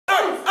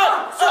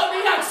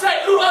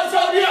ooh,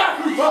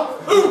 Zodiac!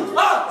 Ooh,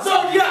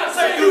 Zodiac!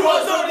 Say ooh,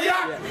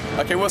 Zodiac!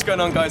 Okay, what's going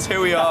on, guys? Here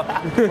we are.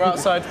 We're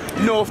outside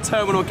North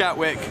Terminal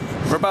Gatwick.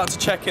 We're about to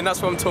check in.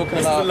 That's what I'm talking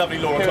about. This is a lovely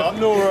Laura Clark.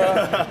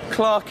 Laura,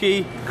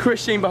 Clarky,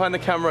 Christine behind the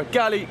camera,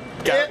 Gary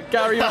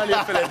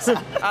Malia Phillips,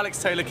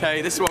 Alex Taylor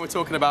Kay. This is what we're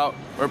talking about.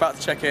 We're about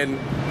to check in.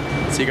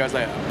 See you guys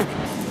later.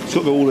 She's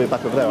got to go all the way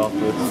back over there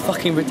afterwards.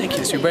 Fucking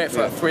ridiculous. We waited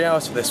for like 3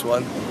 hours for this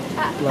one.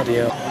 Bloody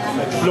hell.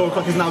 Laura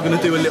Clark is now going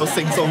to do a little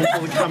sing-song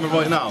for the camera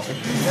right now.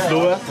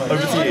 Laura,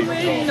 over to you.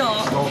 Really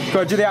not. Go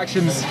on, do the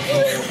actions.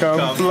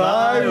 Come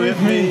fly with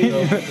me.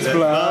 Let's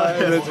fly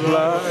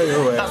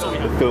away. That's what we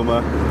can film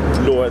her.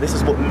 Laura, this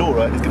is what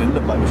Laura is going to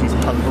look like when she's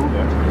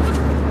hungover.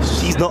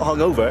 She's not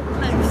hungover,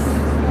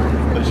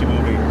 but she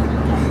will be.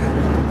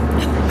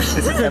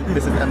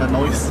 This is Emma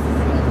Noyce.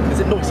 Is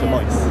it Noyce or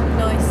Nice?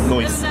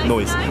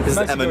 Noyce. This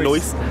is Emma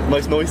Noyce.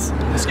 Nice.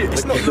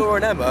 It's not Laura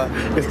and Emma,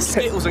 it's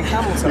Skittles and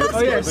Camel Toe.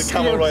 Oh yeah, There's a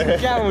camel right here.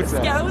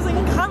 Skittles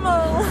and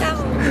camel.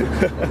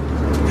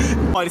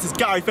 Hi, this is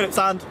Gary Phillips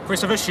and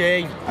Christopher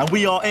Sheen. and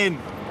we are in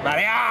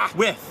Malia.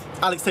 with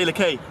Alex Taylor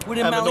Kay. With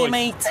a Malia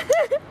mate.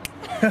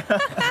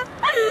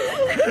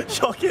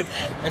 Shocking.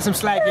 There's some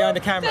slag behind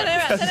the camera.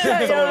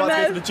 Someone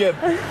about to go to the gym.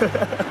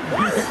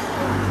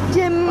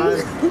 Jim.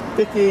 And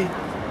Vicky,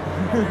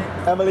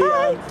 Emily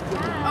and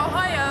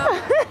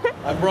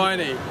And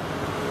Bryony.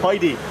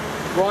 Heidi.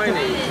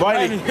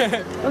 Riley.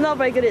 I'm not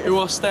very good at Who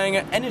are staying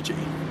at Energy.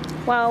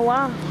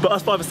 Wow. But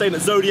us five are staying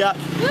at Zodiac.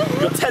 We've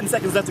got 10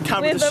 seconds left to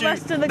camera With to the shoot.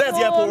 rest of the There's the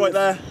airport cons. right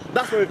there.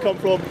 That's where we've come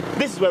from.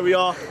 This is where we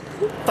are.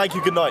 Thank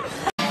you, good night.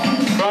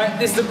 Right,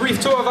 this is a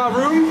brief tour of our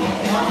room.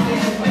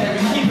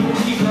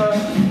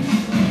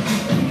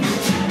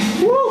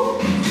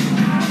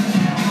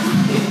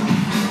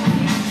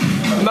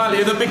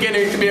 Malia, the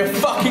beginning can be a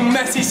fucking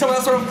messy, so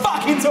that's what I'm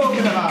fucking talking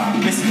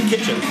about. This is the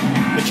kitchen.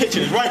 The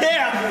kitchen is right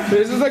here.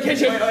 This is the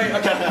kitchen.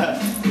 Okay.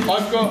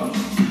 I've got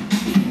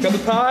the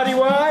party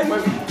wine,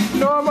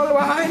 normal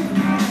wine,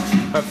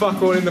 and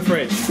fuck all in the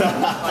fridge.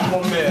 And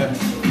one beer.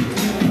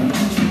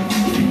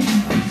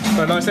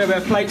 A nice little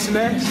bit of plates in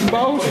there, some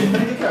bowls.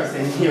 Have you got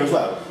in here as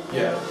well?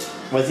 Yeah.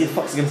 Where's the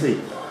fuck's he going to see?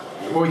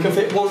 Well, we can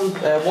fit one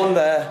there, one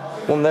there,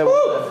 one there.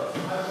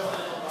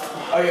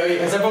 Oh,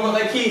 yeah, has everyone got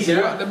their keys,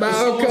 yeah? The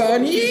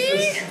balcony.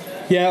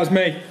 Yeah, that was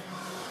me.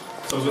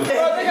 Welcome to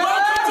Zodiac!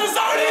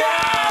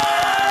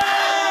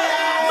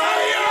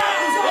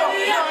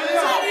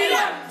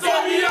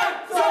 Zodiac!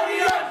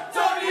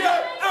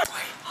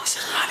 Wait, this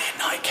is Malia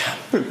night camp.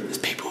 There's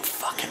people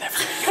fucking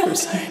everything, you know what I'm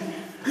saying?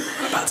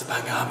 I'm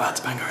about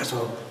to bang her as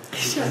well.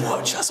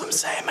 Watch, that's what I'm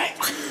saying, mate.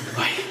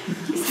 Wait,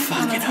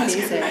 fucking hell, it's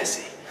getting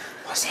messy.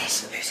 What's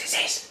this? Who's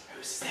this?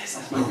 Who's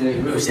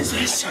this? This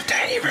is your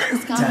dirty room.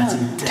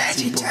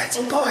 Dirty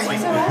boy.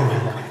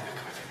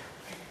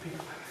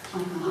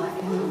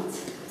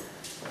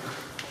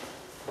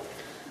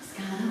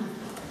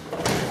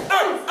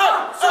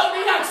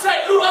 Zodiac, say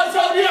ooh,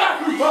 Zodiac!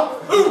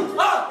 Ooh,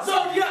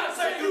 Zodiac,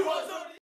 say ooh,